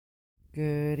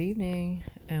Good evening,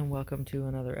 and welcome to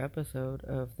another episode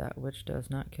of That Which Does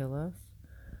Not Kill Us.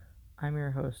 I'm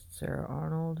your host, Sarah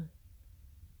Arnold,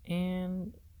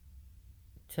 and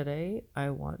today I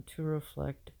want to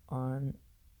reflect on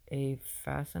a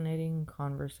fascinating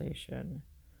conversation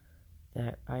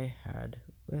that I had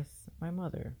with my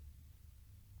mother.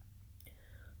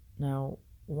 Now,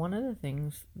 one of the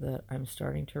things that I'm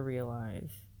starting to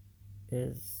realize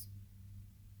is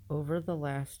over the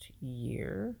last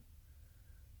year,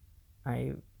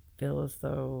 I feel as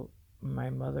though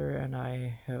my mother and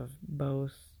I have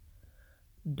both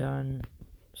done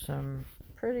some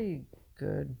pretty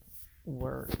good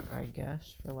work, I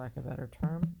guess, for lack of a better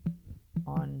term,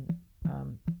 on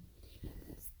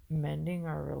mending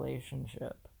our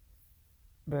relationship.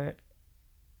 But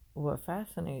what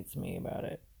fascinates me about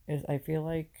it is I feel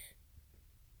like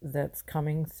that's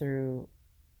coming through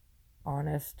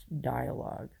honest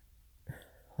dialogue.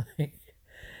 Like,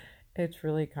 it's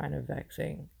really kind of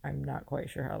vexing. I'm not quite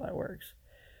sure how that works,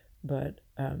 but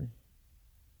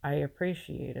I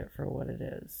appreciate it for what it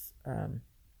is.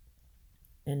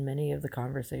 In many of the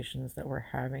conversations that we're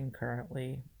having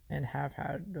currently and have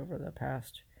had over the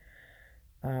past,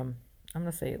 I'm going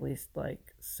to say at least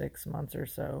like 6 months or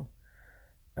so,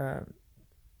 um,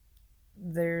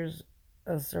 there's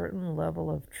a certain level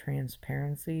of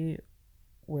transparency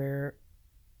where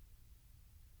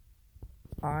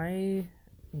I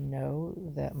know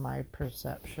that my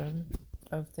perception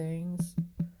of things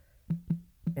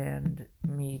and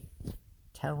me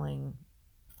telling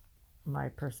my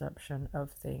perception of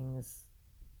things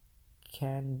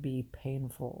can be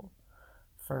painful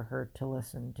for her to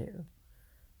listen to.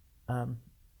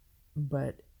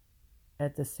 But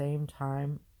at the same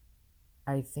time,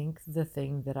 I think the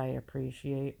thing that I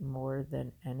appreciate more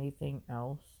than anything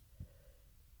else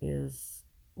is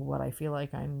what I feel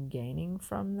like I'm gaining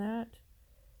from that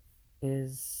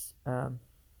is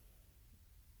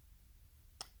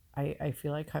I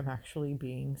feel like I'm actually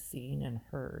being seen and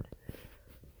heard.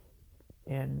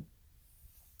 And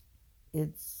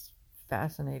it's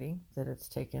fascinating that it's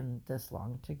taken this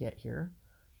long to get here.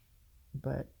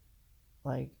 But,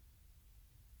 like,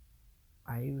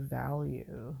 I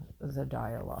value the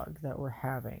dialogue that we're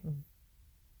having.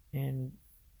 And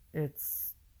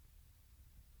it's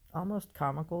almost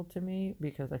comical to me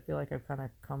because I feel like I've kind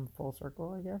of come full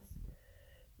circle, I guess.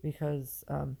 Because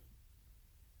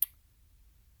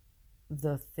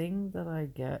the thing that I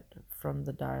get from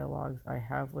the dialogues I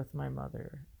have with my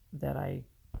mother that I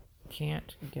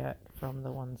can't get from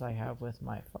the ones I have with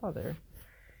my father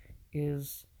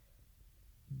is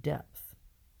depth,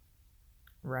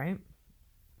 right?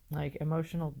 Like,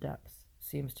 emotional depth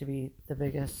seems to be the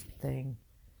biggest thing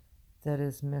that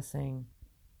is missing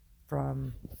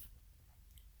from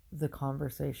the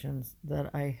conversations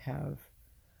that I have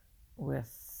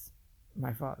with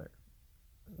my father.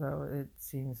 So it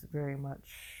seems very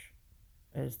much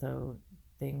as though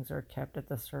things are kept at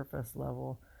the surface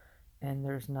level and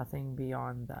there's nothing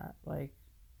beyond that. Like,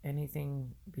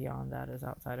 anything beyond that is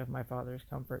outside of my father's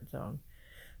comfort zone.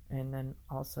 And then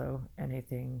also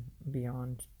anything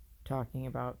beyond talking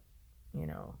about,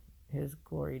 his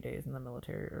glory days in the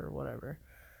military or whatever,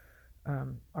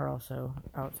 are also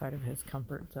outside of his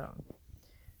comfort zone.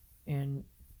 And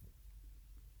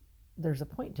there's a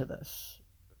point to this.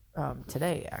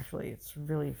 Today, actually, it's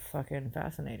really fucking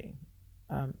fascinating.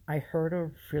 I heard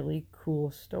a really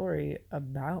cool story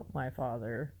about my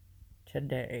father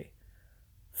today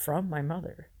from my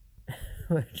mother,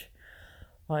 which,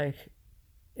 like,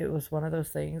 it was one of those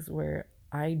things where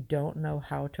I don't know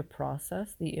how to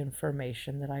process the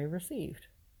information that I received.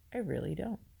 I really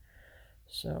don't.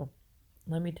 So,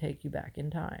 let me take you back in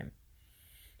time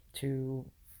to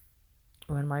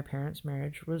when my parents'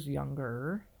 marriage was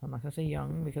younger. I'm not going to say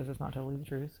young because it's not totally the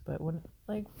truth, but when,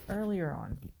 like, earlier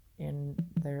on in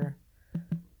their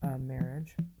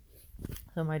marriage.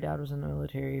 So my dad was in the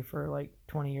military for like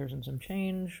 20 years and some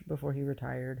change before he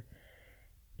retired.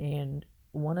 And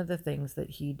one of the things that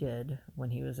he did when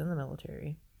he was in the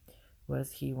military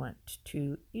was he went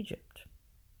to Egypt.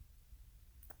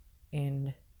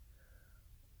 And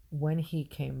when he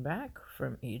came back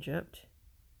from Egypt,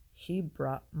 he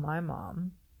brought my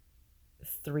mom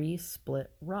 3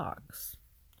 split rocks.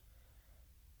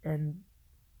 And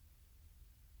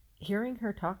hearing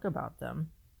her talk about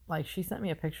them, like, she sent me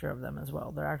a picture of them as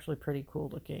well. They're actually pretty cool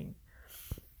looking.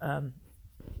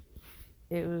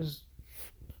 It was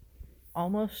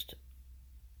almost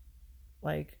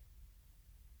like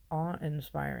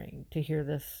awe-inspiring to hear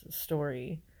this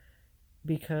story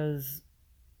because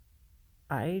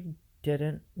I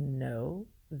didn't know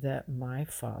that my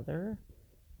father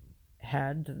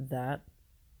had that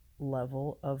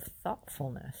level of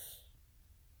thoughtfulness.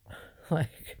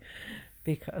 Like,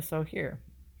 because, so here,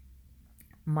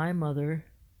 my mother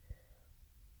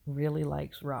really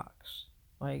likes rocks.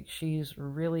 Like, she's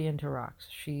really into rocks.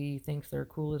 She thinks they're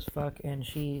cool as fuck, and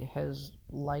she has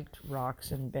liked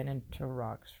rocks and been into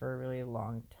rocks for a really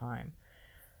long time.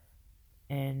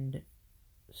 And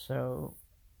so,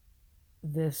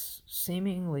 this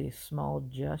seemingly small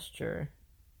gesture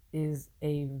is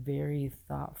a very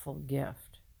thoughtful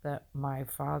gift that my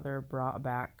father brought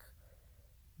back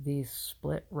these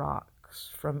split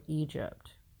rocks from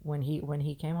Egypt. When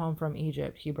he came home from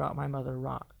Egypt, he brought my mother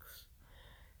rocks.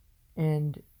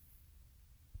 And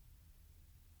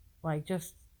like,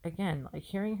 just again, like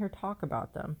hearing her talk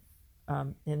about them,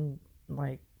 and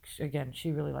like, again,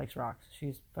 she really likes rocks.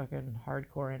 She's fucking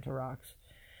hardcore into rocks.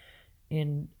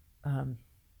 And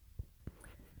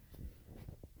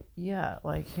yeah,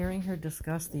 like hearing her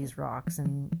discuss these rocks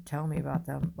and tell me about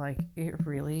them, like it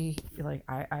really, like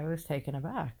I was taken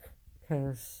aback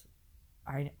because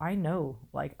I know,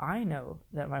 like I know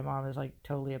that my mom is like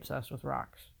totally obsessed with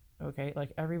rocks. Okay,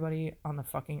 like everybody on the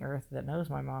fucking earth that knows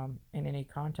my mom in any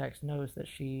context knows that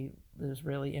she is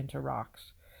really into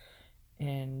rocks,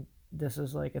 and this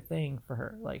is like a thing for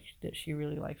her, like that she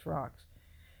really likes rocks,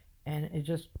 and it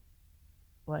just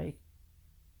like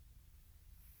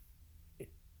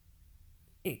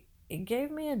it, it gave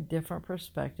me a different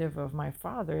perspective of my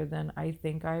father than I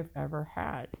think I've ever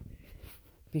had,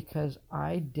 because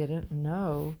I didn't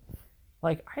know,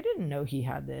 like I didn't know he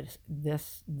had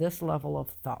this level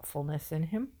of thoughtfulness in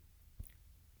him.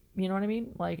 You know what I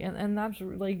mean? Like, and that's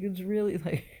like, it's really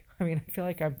like, I mean, I feel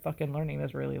like I'm fucking learning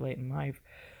this really late in life,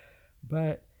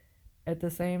 but at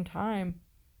the same time,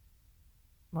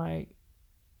 like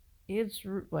it's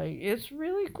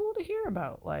really cool to hear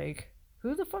about. Like,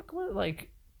 who the fuck was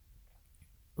like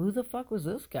who the fuck was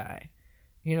this guy?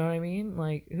 You know what I mean?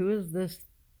 Like, who is this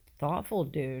thoughtful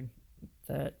dude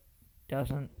that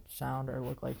doesn't sound or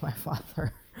look like my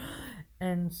father?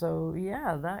 And so,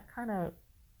 yeah, that kind of,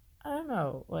 I don't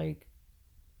know, like,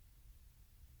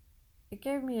 it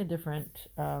gave me a different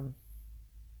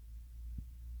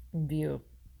view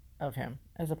of him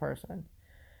as a person,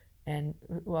 and,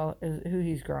 well, who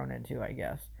he's grown into, I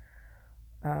guess.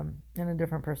 And a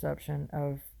different perception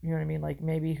of, you know what I mean, like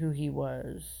maybe who he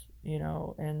was,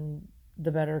 and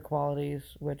the better qualities,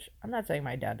 which I'm not saying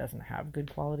my dad doesn't have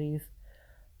good qualities.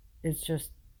 It's just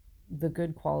the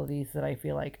good qualities that I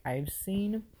feel like I've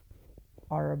seen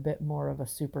are a bit more of a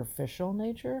superficial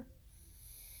nature.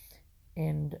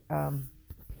 And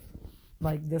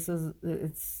like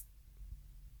it's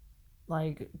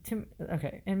like,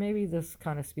 okay, and maybe this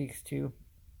kind of speaks to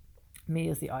me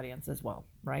as the audience as well,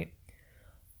 right?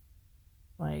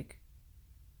 Like,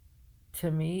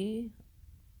 to me,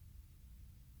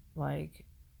 like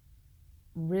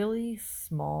really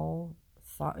small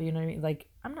thought, you know what I mean? Like,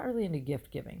 I'm not really into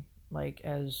gift giving, like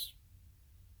as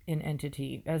an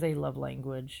entity, as a love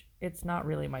language. It's not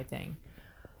really my thing.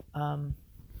 Um,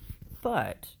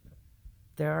 but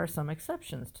there are some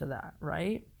exceptions to that,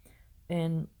 right?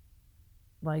 And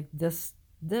like this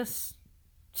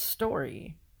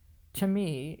story to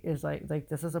me is like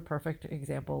this is a perfect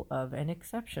example of an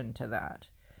exception to that.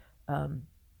 Um,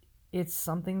 it's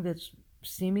something that's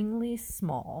seemingly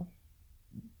small,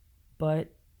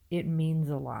 but it means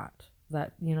a lot.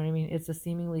 That, you know what I mean? It's a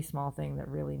seemingly small thing that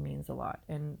really means a lot.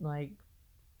 And like,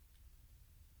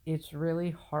 it's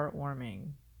really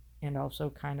heartwarming and also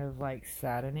kind of like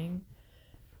saddening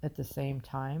at the same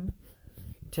time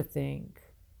to think,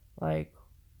 like,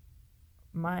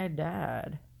 my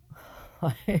dad,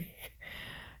 like,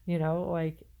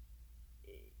 like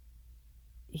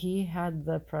he had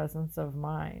the presence of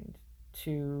mind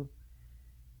to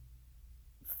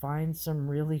find some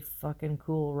really fucking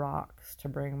cool rocks to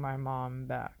bring my mom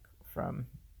back from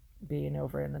being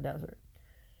over in the desert.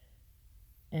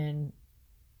 And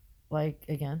like,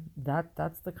 again,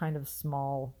 that's the kind of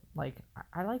small, like,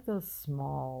 I like those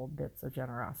small bits of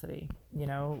generosity,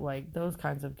 like those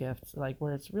kinds of gifts, like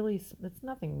where it's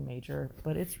nothing major,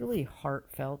 but it's really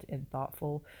heartfelt and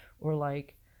thoughtful. Or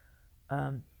like,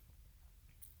 um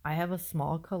I have a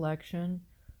small collection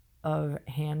of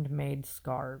handmade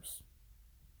scarves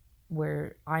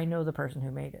where I know the person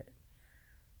who made it.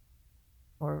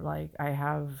 Or like, I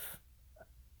have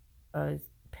a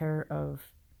pair of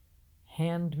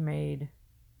handmade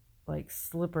like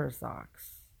slipper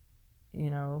socks,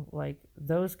 like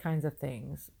those kinds of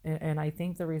things. And I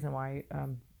think the reason why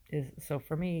is, so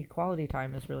for me, quality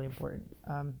time is really important.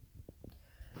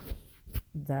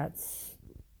 That's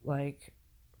like,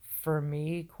 for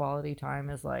me, quality time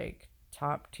is like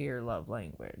top tier love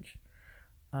language.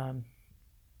 Um,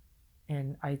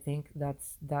 And I think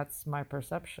that's my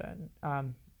perception.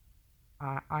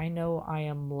 I know I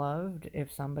am loved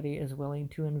if somebody is willing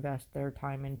to invest their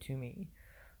time into me.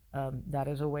 That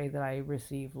is a way that I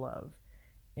receive love.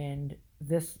 And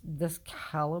this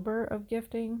caliber of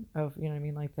gifting of, you know what I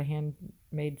mean, like the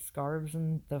handmade scarves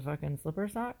and the fucking slipper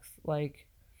socks, like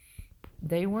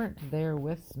they weren't there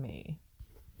with me,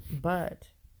 but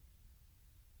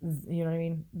you know what I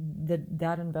mean,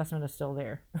 that investment is still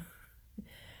there.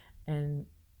 And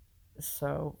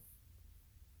so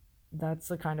that's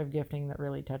the kind of gifting that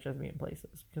really touches me in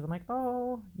places, because I'm like,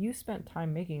 oh, you spent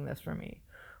time making this for me.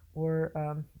 Or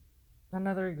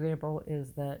another example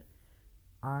is that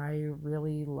I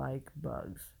really like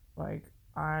bugs. Like,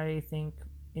 I think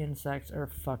insects are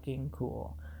fucking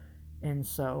cool. And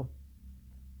so,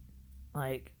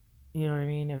 like, you know what I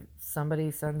mean? If somebody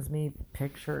sends me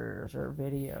pictures or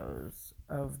videos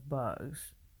of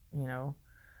bugs, you know,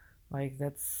 like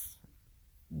that's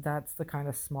the kind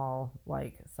of small,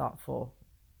 like, thoughtful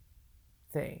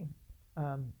thing.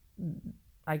 Um,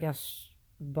 I guess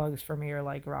bugs for me are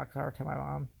like rocks are to my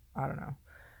mom. I don't know.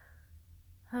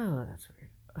 Oh, that's weird.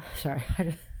 Sorry,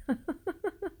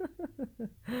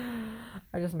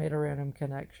 I just made a random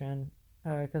connection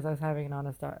because I was having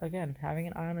an again, having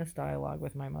an honest dialogue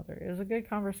with my mother. It was a good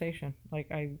conversation. Like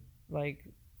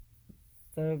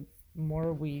the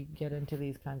more we get into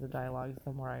these kinds of dialogues,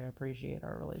 the more I appreciate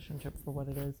our relationship for what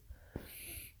it is.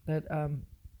 But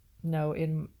no,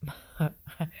 in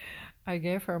I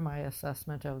gave her my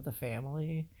assessment of the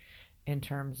family in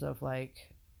terms of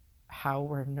like how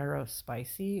we're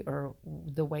neurospicy, or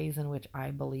the ways in which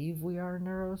I believe we are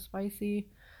neurospicy.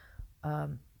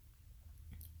 Um,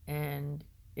 and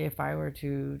if I were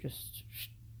to just,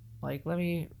 like, let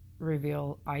me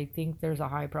reveal, I think there's a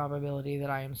high probability that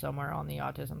I am somewhere on the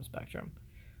autism spectrum.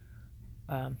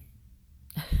 Um,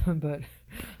 but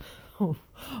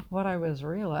what I was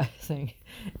realizing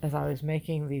as I was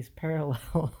making these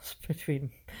parallels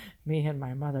between me and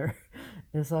my mother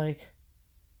is like,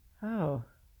 oh,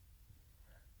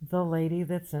 the lady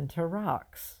that's into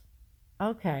rocks.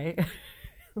 Okay.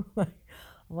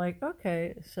 like,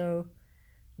 okay, so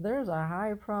there's a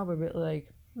high probability,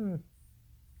 like,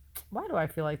 why do I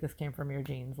feel like this came from your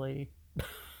genes, lady?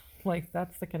 Like,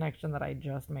 that's the connection that I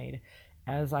just made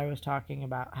as I was talking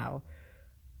about how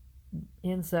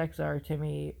insects are to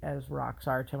me as rocks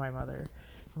are to my mother.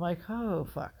 I'm like, oh,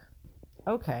 fuck.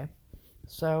 Okay.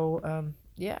 So,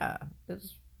 yeah,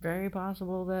 it's very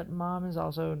possible that mom is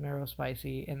also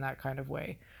neurospicy in that kind of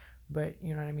way. But,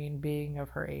 you know what I mean? Being of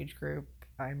her age group,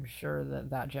 I'm sure that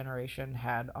that generation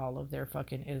had all of their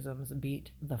fucking isms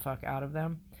beat the fuck out of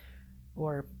them,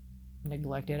 or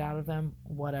neglected out of them,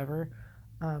 whatever.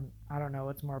 I don't know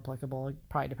what's more applicable. It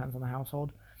probably depends on the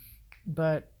household.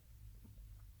 But,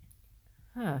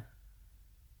 huh,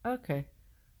 okay.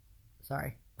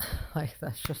 Sorry. Like,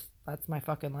 that's my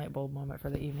fucking light bulb moment for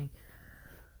the evening.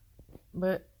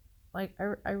 But, like,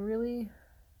 I really,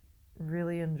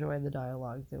 really enjoyed the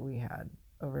dialogue that we had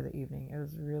over the evening. It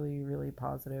was really, really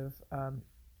positive.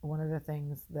 One of the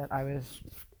things that I was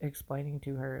explaining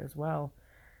to her as well,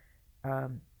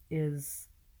 is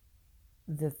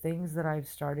the things that I've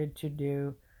started to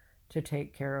do to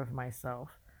take care of myself,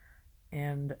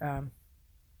 and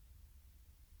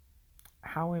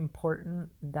how important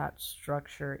that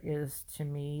structure is to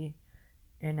me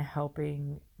in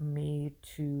helping me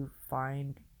to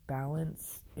find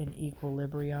balance and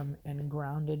equilibrium and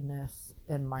groundedness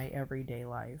in my everyday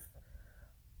life,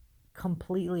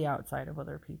 completely outside of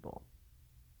other people.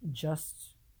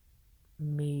 Just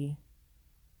me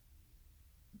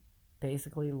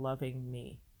basically loving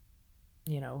me,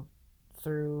 you know,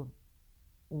 through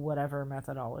whatever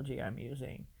methodology I'm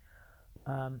using.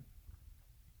 Um,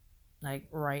 like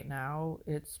right now,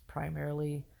 it's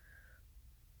primarily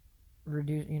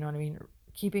reduce, you know what I mean,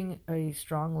 keeping a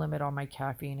strong limit on my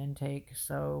caffeine intake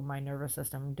so my nervous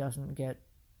system doesn't get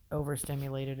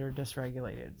overstimulated or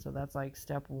dysregulated. So that's like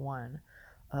step one.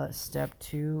 Step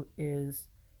two is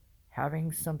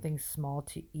having something small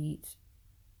to eat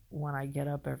when I get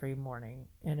up every morning,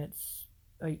 and it's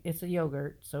a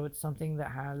yogurt, so it's something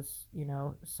that has, you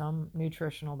know, some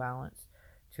nutritional balance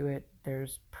to it.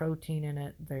 There's protein in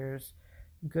it. There's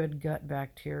good gut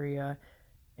bacteria,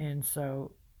 and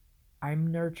so I'm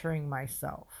nurturing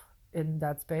myself. And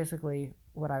that's basically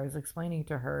what I was explaining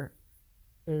to her,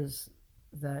 is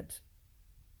that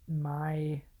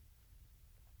my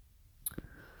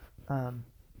um,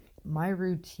 my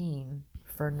routine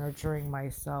for nurturing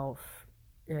myself,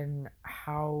 and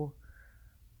how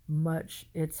much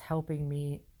it's helping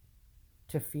me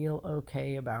to feel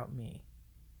okay about me.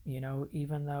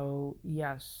 Even though,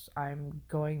 yes, I'm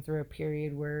going through a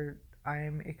period where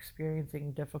I'm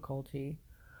experiencing difficulty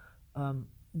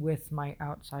with my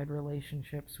outside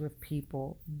relationships with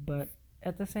people, but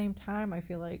at the same time, I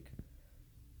feel like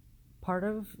part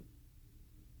of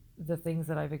the things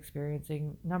that I've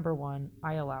experiencing, number one,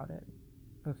 I allowed it.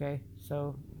 Okay,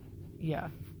 so yeah,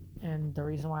 and the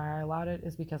reason why I allowed it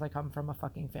is because I come from a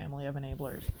fucking family of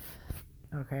enablers.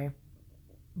 Okay,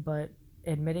 but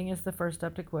admitting is the first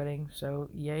step to quitting. So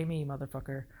yay me,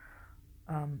 motherfucker.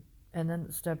 Um, and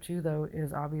then step two though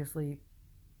is obviously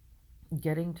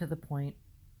getting to the point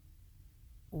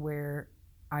where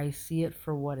I see it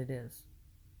for what it is.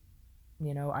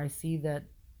 I see that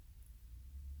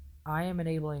I am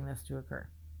enabling this to occur.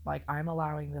 Like, I'm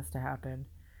allowing this to happen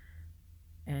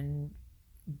and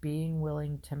being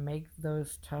willing to make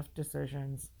those tough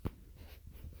decisions,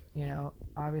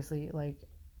 obviously, like,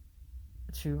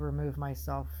 to remove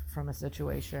myself from a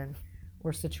situation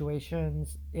or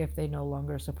situations if they no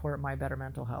longer support my better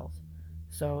mental health.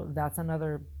 So that's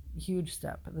another huge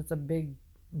step. That's a big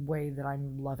way that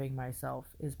I'm loving myself,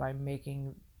 is by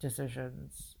making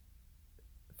decisions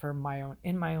for my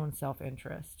own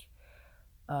self-interest.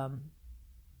 Um,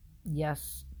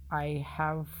 yes, I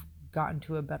have gotten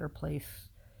to a better place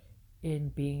in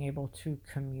being able to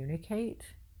communicate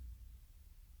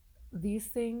these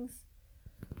things,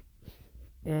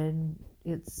 and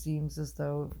it seems as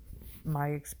though my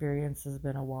experience has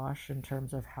been a wash in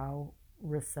terms of how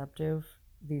receptive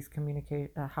these communicate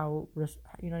you know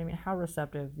what I mean, how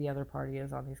receptive the other party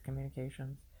is on these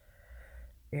communications.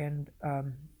 And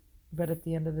but at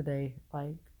the end of the day,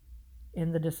 like,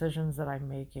 in the decisions that I'm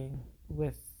making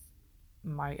with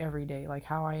my everyday, like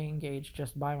how I engage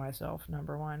just by myself,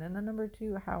 number one, and then number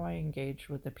two, how I engage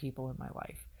with the people in my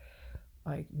life,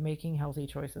 like making healthy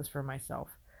choices for myself.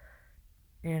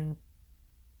 And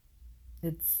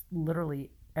it's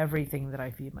literally everything that I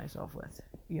feed myself with,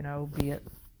 be it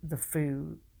the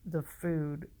food,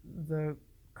 the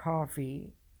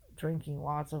coffee, drinking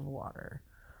lots of water,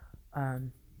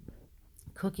 um,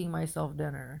 cooking myself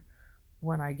dinner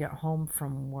when I get home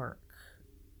from work,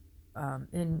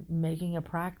 and making a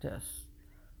practice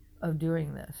of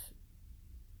doing this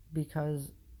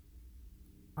because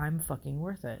I'm fucking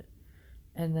worth it.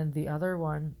 And then the other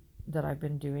one that I've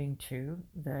been doing too,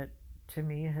 that to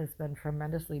me has been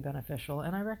tremendously beneficial,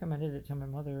 and I recommended it to my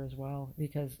mother as well,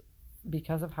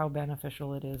 because of how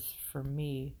beneficial it is for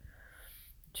me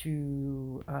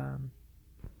to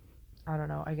I don't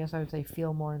know, I guess I would say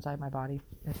feel more inside my body,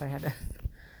 if I had to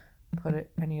put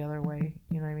it any other way,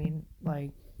 you know what I mean?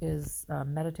 Like, is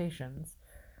meditations.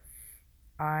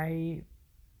 I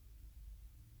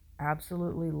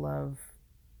absolutely love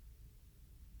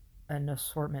an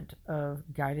assortment of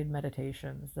guided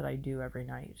meditations that I do every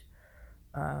night.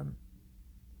 Um,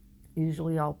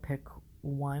 Usually I'll pick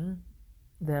one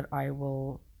that I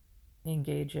will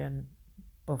engage in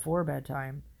before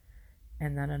bedtime,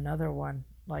 and then another one,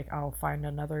 like, I'll find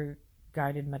another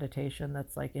guided meditation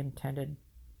that's like intended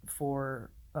for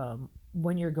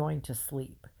when you're going to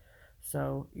sleep.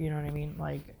 So, you know what I mean?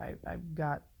 Like, I've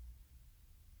got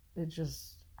it.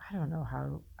 Just, I don't know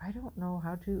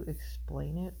how to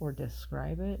explain it or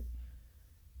describe it,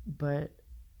 but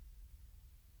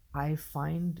I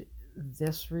find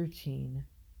this routine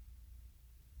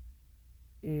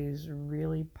is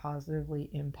really positively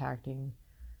impacting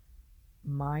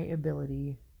my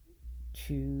ability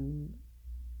to,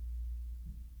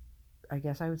 I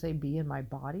guess I would say, be in my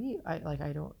body. I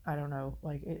don't know,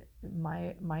 like,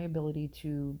 my ability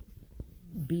to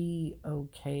be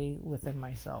okay within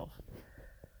myself.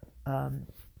 Um,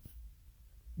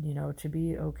 to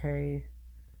be okay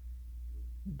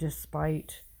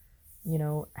despite,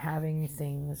 having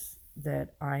things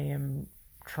that I am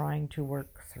trying to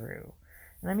work through.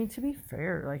 And I mean, to be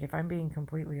fair, like, if I'm being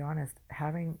completely honest,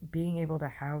 being able to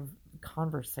have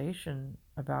conversation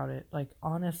about it, like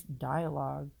honest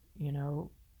dialogue,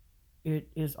 it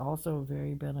is also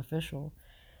very beneficial.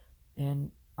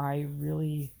 And I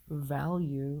really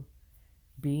value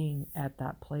being at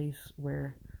that place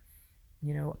where,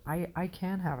 I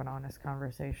can have an honest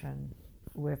conversation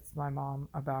with my mom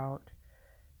about,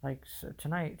 like, so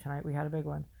tonight we had a big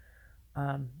one.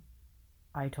 um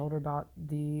I told her about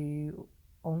the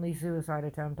only suicide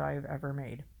attempt I've ever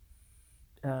made.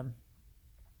 um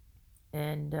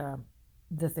and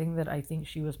the thing that I think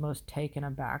she was most taken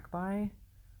aback by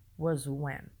was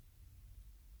when,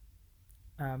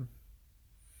 um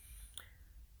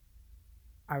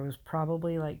I was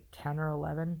probably like 10 or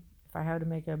 11, if I had to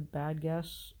make a bad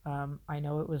guess. I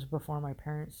know it was before my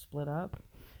parents split up,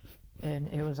 And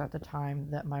it was at the time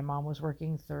that my mom was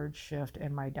working third shift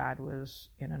and my dad was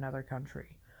in another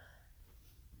country.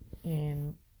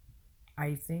 And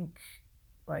I think,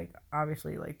 like,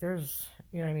 obviously, like, there's,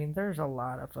 you know what I mean, there's a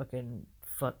lot of fucking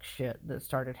fuck shit that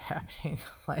started happening.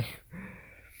 Like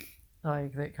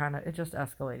that kind of, it just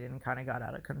escalated and kind of got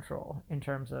out of control in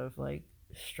terms of like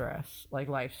stress, like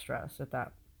life stress at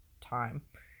that time.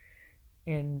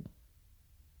 And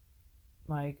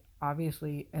like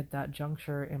obviously at that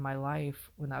juncture in my life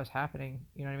when that was happening,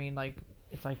 you know what I mean, like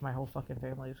it's like my whole fucking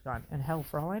family was gone. And hell,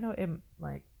 for all I know, it,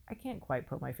 like, I can't quite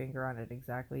put my finger on it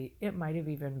exactly. It might have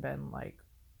even been like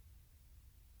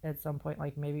at some point,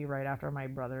 like maybe right after my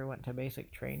brother went to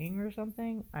basic training or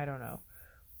something. I don't know.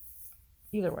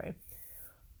 Either way,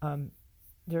 um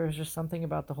there was just something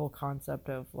about the whole concept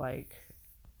of like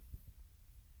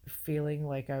feeling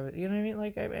like I was, you know what I mean?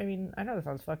 Like, I mean, I know this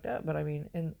sounds fucked up, but I mean,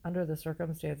 in under the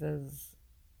circumstances,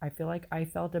 I feel like I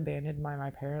felt abandoned by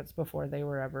my parents before they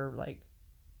were ever like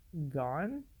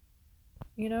gone,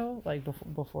 you know, like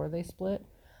before they split.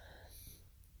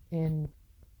 And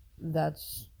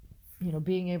that's, you know,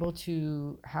 being able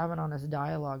to have an honest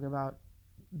dialogue about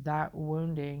that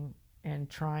wounding and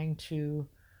trying to,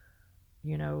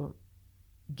 you know,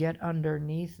 get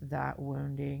underneath that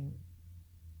wounding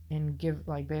and give,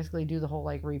 like, basically do the whole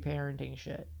like reparenting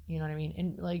shit, you know what I mean,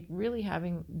 and like really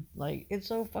having, like, it's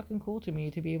so fucking cool to me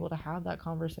to be able to have that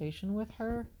conversation with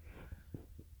her,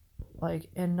 like,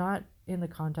 and not in the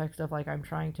context of like I'm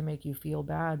trying to make you feel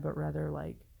bad, but rather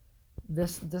like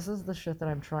this is the shit that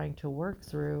I'm trying to work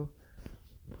through.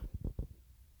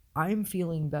 I'm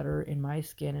feeling better in my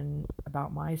skin and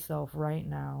about myself right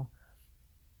now.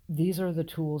 These are the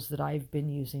tools that I've been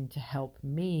using to help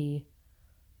me.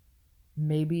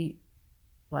 Maybe,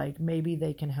 like, maybe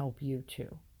they can help you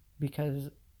too, because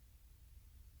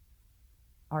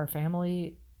our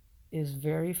family is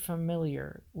very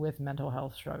familiar with mental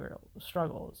health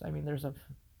struggles. I mean, there's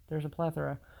a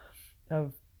plethora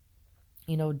of,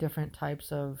 you know, different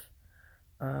types of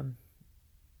um,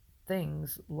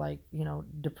 things, like, you know,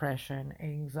 depression,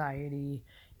 anxiety,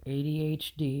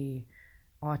 ADHD,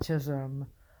 autism,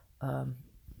 um,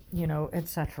 you know,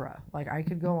 etc. Like, I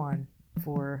could go on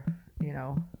for, you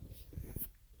know,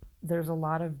 there's a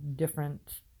lot of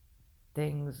different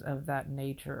things of that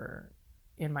nature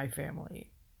in my family.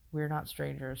 We're not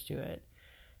strangers to it.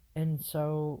 And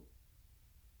so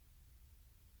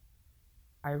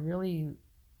I really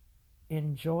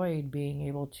enjoyed being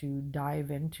able to dive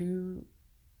into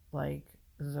like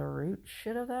the root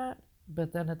shit of that,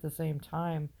 but then at the same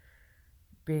time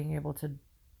being able to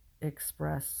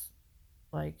express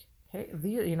like, hey,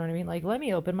 you know what I mean? Like, let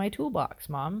me open my toolbox,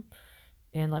 mom,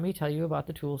 and let me tell you about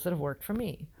the tools that have worked for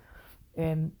me.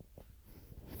 And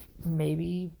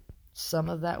maybe some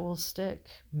of that will stick.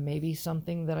 Maybe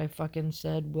something that I fucking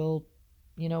said will,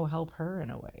 you know, help her in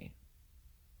a way.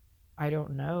 I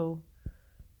don't know.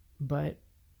 But,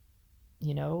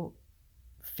 you know,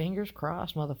 fingers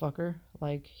crossed, motherfucker.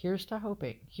 Like, here's to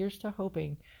hoping. Here's to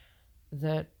hoping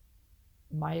that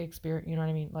my experience, you know what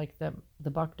I mean? Like, that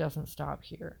the buck doesn't stop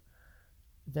here.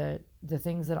 That the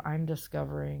things that I'm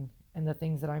discovering and the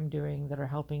things that I'm doing that are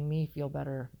helping me feel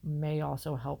better may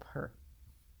also help her.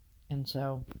 And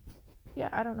so, yeah,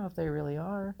 I don't know if they really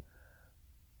are,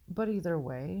 but either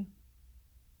way,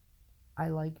 I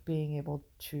like being able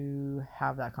to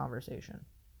have that conversation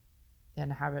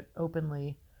and have it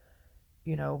openly,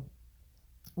 you know,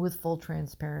 with full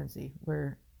transparency,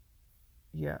 where,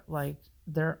 yeah, like,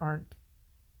 there aren't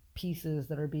pieces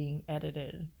that are being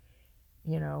edited,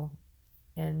 you know,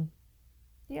 and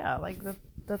yeah, like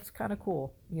that's kind of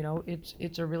cool, you know.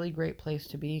 It's a really great place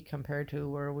to be compared to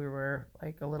where we were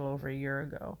like a little over a year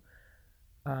ago.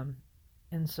 Um,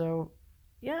 and so,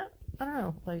 yeah, I don't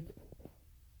know, like,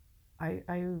 I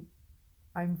I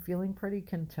I'm feeling pretty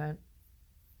content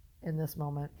in this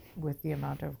moment with the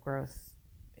amount of growth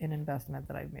and investment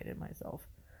that I've made in myself.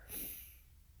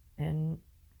 And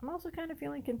I'm also kind of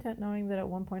feeling content knowing that at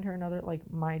one point or another, like,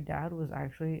 my dad was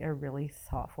actually a really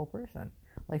thoughtful person.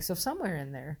 Like, so somewhere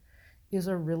in there is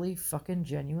a really fucking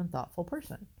genuine, thoughtful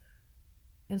person.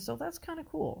 And so that's kind of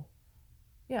cool.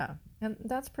 Yeah. And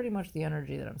that's pretty much the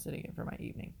energy that I'm sitting in for my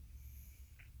evening.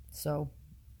 So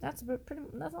that's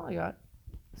all I got.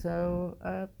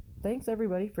 So, thanks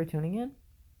everybody for tuning in.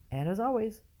 And as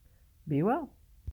always, be well.